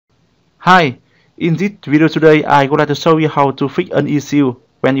Hi, in this video today I would like to show you how to fix an issue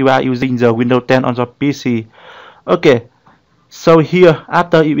when you are using the Windows 10 on your PC. Okay, so here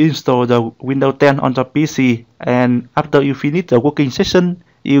after you install the Windows 10 on your PC and after you finish the working session,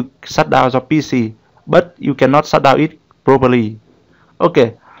 you shut down your PC, but you cannot shut down it properly.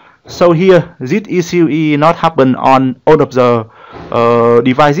 Okay, so here this issue is not happen on all of the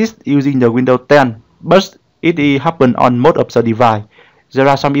devices using the Windows 10, but it happen on most of the device. There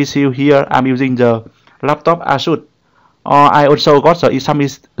are some issue here. I'm using the laptop Asus. I also got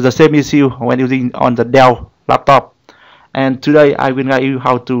the same issue when using on the Dell laptop. And today I will guide you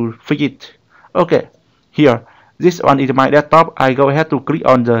how to fix it. Okay, here this one is my laptop. I go ahead to click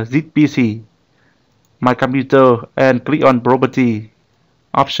on the this PC, my computer, and click on property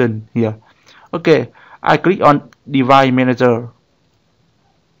option here. Okay, I click on device manager.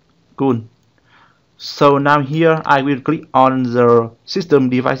 Cool. So now here I will click on the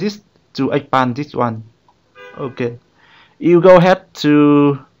system devices to expand this one. Okay, you go ahead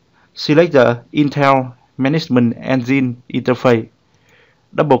to select the Intel Management Engine interface.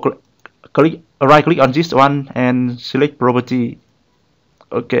 Right click on this one and select property.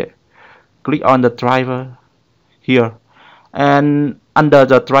 Okay, click on the driver here, and under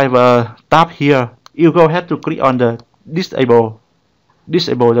the driver tab here, you go ahead to click on the disable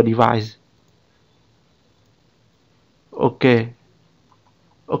the device. Okay,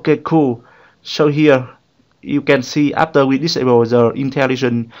 cool. So here you can see after we disable the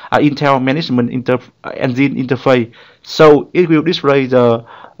Intel Management Engine interface, so it will display the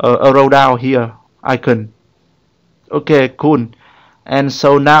arrow down here icon. Okay, cool. And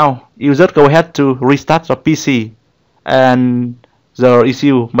so now you just go ahead to restart the PC, and the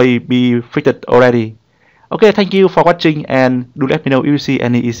issue may be fixed already. Okay, thank you for watching, and do let me know if you see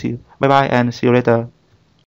any issue. Bye bye and see you later.